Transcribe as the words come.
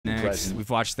clinics. We've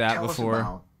watched that before. Tell us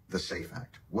about the SAFE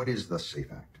Act. What is the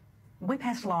SAFE Act? We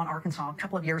passed a law in Arkansas a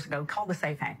couple of years ago called the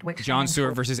SAFE Act, which John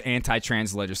Stewart versus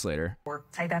anti-trans legislator.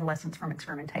 Save adolescents from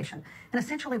experimentation. And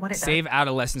essentially what it does... Save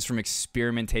adolescents from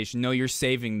experimentation. No, you're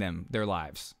saving them, their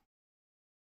lives.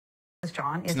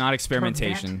 John, it's not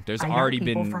experimentation. There's already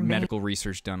been medical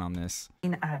research done on this.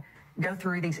 Go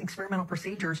through these experimental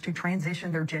procedures to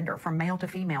transition their gender from male to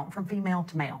female, from female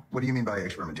to male. What do you mean by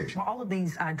experimentation? Well, all of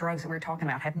these drugs that we're talking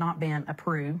about have not been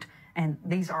approved, and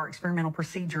these are experimental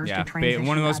procedures to transition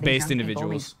one of those based people,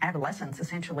 individuals, adolescents,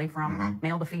 essentially from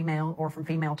male to female or from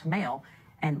female to male.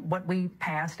 And what we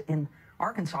passed in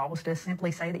Arkansas was to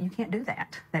simply say that you can't do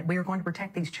that, that we are going to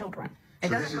protect these children. It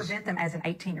doesn't prevent them as an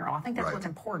 18-year-old. I think that's what's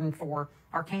important for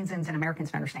Arkansans and Americans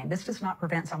to understand. This does not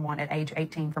prevent someone at age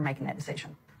 18 from making that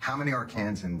decision. How many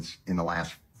Arkansans in the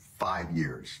last 5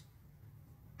 years,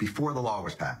 before the law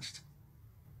was passed,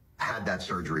 had that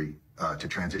surgery to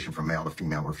transition from male to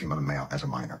female or female to male as a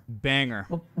minor? Banger.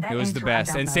 Well, it was the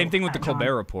best. And same thing with the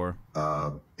Colbert Report.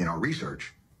 In our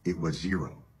research, it was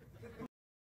 0.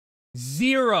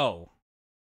 0.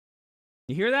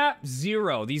 You hear that?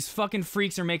 0. These fucking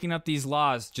freaks are making up these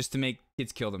laws just to make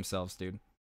kids kill themselves, dude.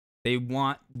 They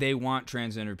want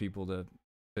transgender people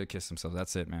to kiss themselves.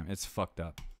 That's it, man. It's fucked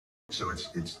up. So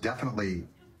it's definitely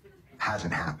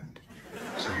hasn't happened.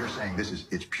 So you're saying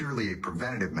it's purely a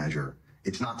preventative measure.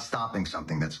 It's not stopping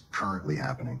something that's currently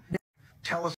happening.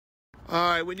 Tell us. All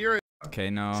right, when you're okay,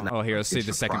 no. Oh, here, let's see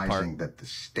the second part. It's surprising that the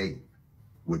state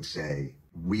would say,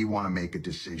 we want to make a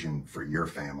decision for your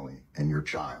family and your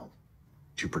child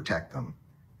to protect them,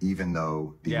 even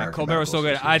though the American Colbert was so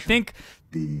good. I think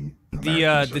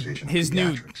his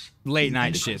new late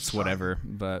night shits, whatever.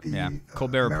 But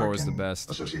Colbert Report was the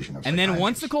best. And then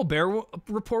once the Colbert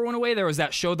Report went away, there was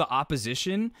that show, The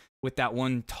Opposition, with that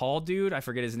one tall dude. I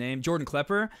forget his name, Jordan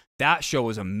Klepper. That show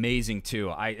was amazing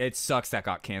too. It sucks that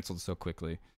got canceled so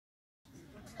quickly.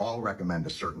 All recommend a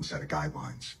certain set of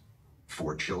guidelines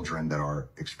for children that are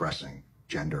expressing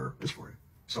gender dysphoria.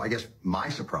 So I guess my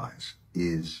surprise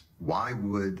is, why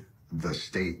would the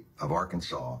state of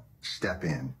Arkansas step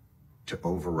in to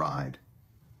override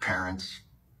parents,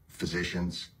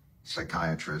 physicians,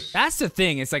 psychiatrists? That's the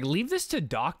thing. It's like, leave this to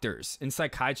doctors and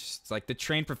psychiatrists, like the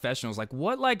trained professionals. Like,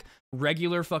 what like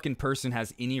regular fucking person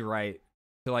has any right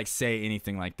to like say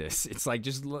anything like this? It's like,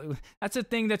 just that's a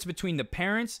thing that's between the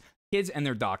parents, kids, and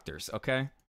their doctors, okay?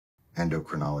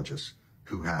 Endocrinologists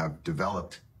who have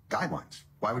developed guidelines.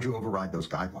 Why would you override those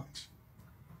guidelines?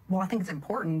 Well, I think it's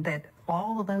important that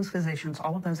all of those physicians,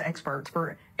 all of those experts,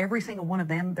 for every single one of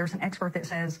them, there's an expert that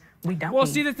says we don't. Well,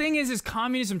 see, the thing is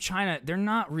communism, China, they're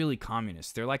not really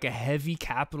communist. They're like a heavy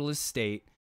capitalist state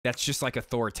that's just like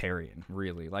authoritarian,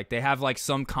 really. Like they have like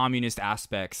some communist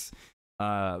aspects,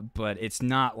 but it's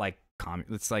not like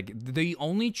it's like the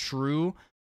only true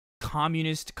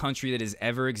communist country that has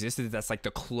ever existed that's like the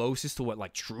closest to what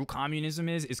like true communism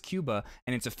is Cuba,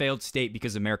 and it's a failed state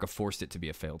because America forced it to be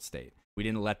a failed state. We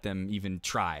didn't let them even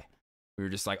try. We were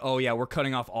just like, oh yeah, we're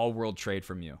cutting off all world trade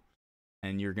from you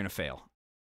and you're gonna fail.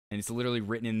 And it's literally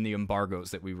written in the embargoes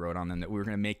that we wrote on them that we were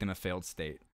gonna make them a failed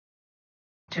state.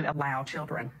 To allow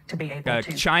children to be able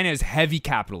to... China is heavy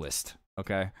capitalist,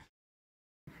 okay?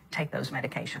 Take those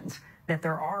medications. That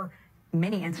there are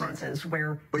many instances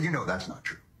where... But you know that's not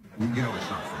true. You know it's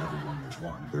not for everyone.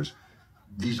 There's one.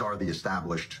 These are the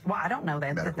established. Well, I don't know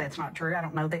that's not true. I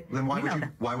don't know that. Then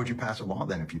why would you pass a law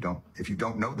then if you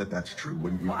don't know that that's true?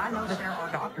 Wouldn't you? Well, I know that there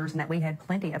are doctors and that we had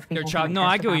plenty of people. No,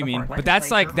 I get what you mean, but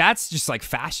that's just like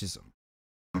fascism.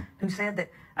 Who said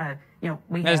that?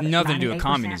 We has nothing to do with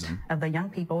communism. Of the young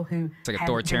people who it's like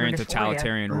authoritarian,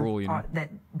 totalitarian rule, you know, that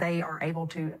they are able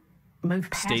to move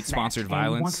past state-sponsored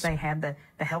violence. Once they have the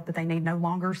help that they need, no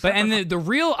longer. But and the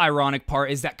real ironic part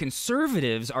is that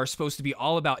conservatives are supposed to be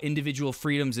all about individual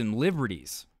freedoms and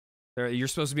liberties. You're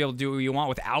supposed to be able to do what you want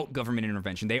without government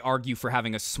intervention. They argue for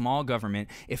having a small government,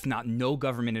 if not no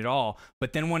government at all.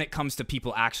 But then when it comes to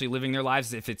people actually living their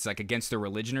lives, if it's like against their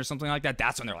religion or something like that,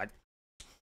 that's when they're like,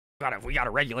 we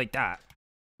gotta regulate that.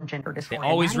 Gender dysphoria. They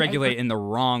always regulate in the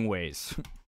wrong ways.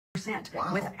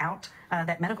 Wow. Without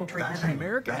that medical treatment.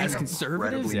 America as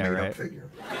conservatives, yeah, right.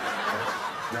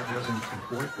 That doesn't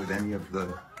comport with any of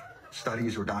the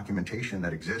studies or documentation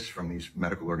that exists from these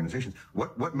medical organizations.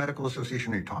 What medical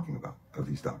association are you talking about of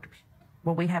these doctors?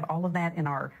 Well, we have all of that in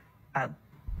our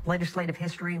legislative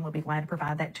history, and we'll be glad to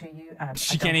provide that to you.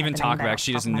 She can't even talk about it.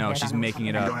 She doesn't know. She's making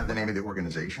it up. You don't have the name of the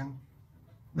organization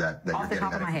that off the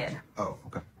top of my head. Oh,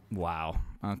 okay. Wow.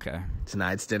 Okay.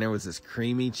 Tonight's dinner was this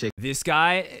creamy chicken. This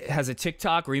guy has a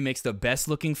TikTok where he makes the best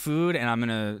looking food, and I'm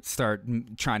gonna start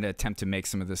trying to attempt to make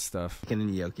some of this stuff. Chicken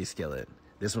and gnocchi skillet.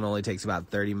 This one only takes about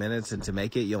 30 minutes, and to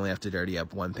make it, you only have to dirty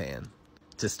up 1 pan.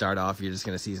 To start off, you're just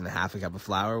going to season half a cup of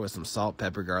flour with some salt,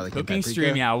 pepper, garlic, Cooking and paprika.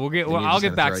 stream, yeah, I'll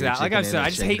get back to that. Like I said, I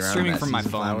just hate streaming from my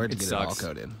phone. It It sucks. all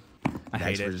coated. I hate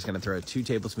Next, it. we're just going to throw 2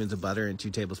 tablespoons of butter and 2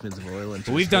 tablespoons of oil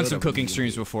into We've a done skillet some over cooking medium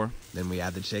streams heat. before. Then we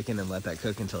add the chicken and let that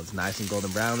cook until it's nice and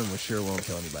golden brown, and we're sure it won't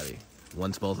kill anybody.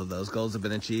 Once both of those goals have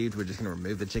been achieved, we're just going to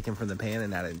remove the chicken from the pan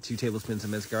and add in 2 tablespoons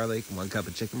of minced garlic, 1 cup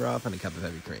of chicken broth, and a cup of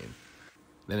heavy cream.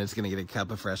 Then it's going to get a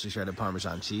cup of freshly shredded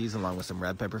Parmesan cheese along with some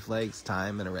red pepper flakes,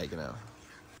 thyme, and oregano.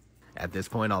 At this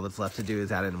point, all that's left to do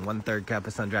is add in 1/3 cup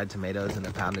of sun-dried tomatoes and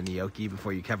a pound of gnocchi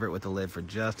before you cover it with a lid for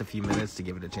just a few minutes to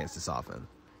give it a chance to soften.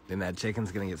 Then that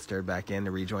chicken's going to get stirred back in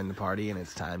to rejoin the party, and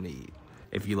it's time to eat.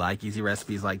 If you like easy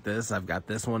recipes like this, I've got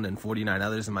this one and 49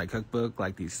 others in my cookbook,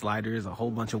 like these sliders, a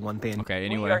whole bunch of one-pan. Okay,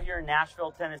 anyway. We are here in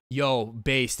Nashville, Tennessee. Yo,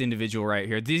 based individual right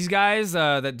here. These guys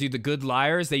that do the good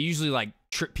liars, they usually like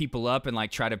trip people up and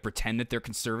like try to pretend that they're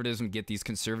conservatives and get these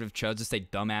conservative chuds to say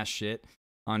dumbass shit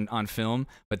on film.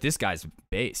 But this guy's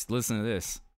based. Listen to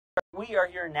this. We are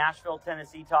here in Nashville,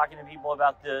 Tennessee, talking to people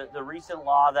about the recent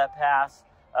law that passed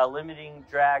limiting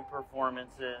drag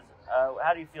performances.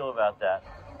 How do you feel about that?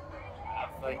 I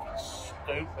think it's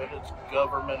stupid. It's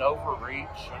government overreach.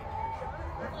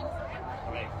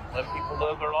 I mean, let people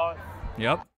live their life.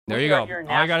 Yep. There We you are go. here in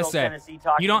All I gotta Nashville, say. Tennessee,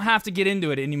 talking- You don't have to get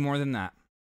into it any more than that.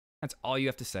 That's all you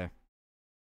have to say.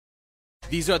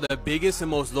 These are the biggest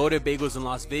and most loaded bagels in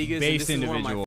Las Vegas. And Based this is one of my individual.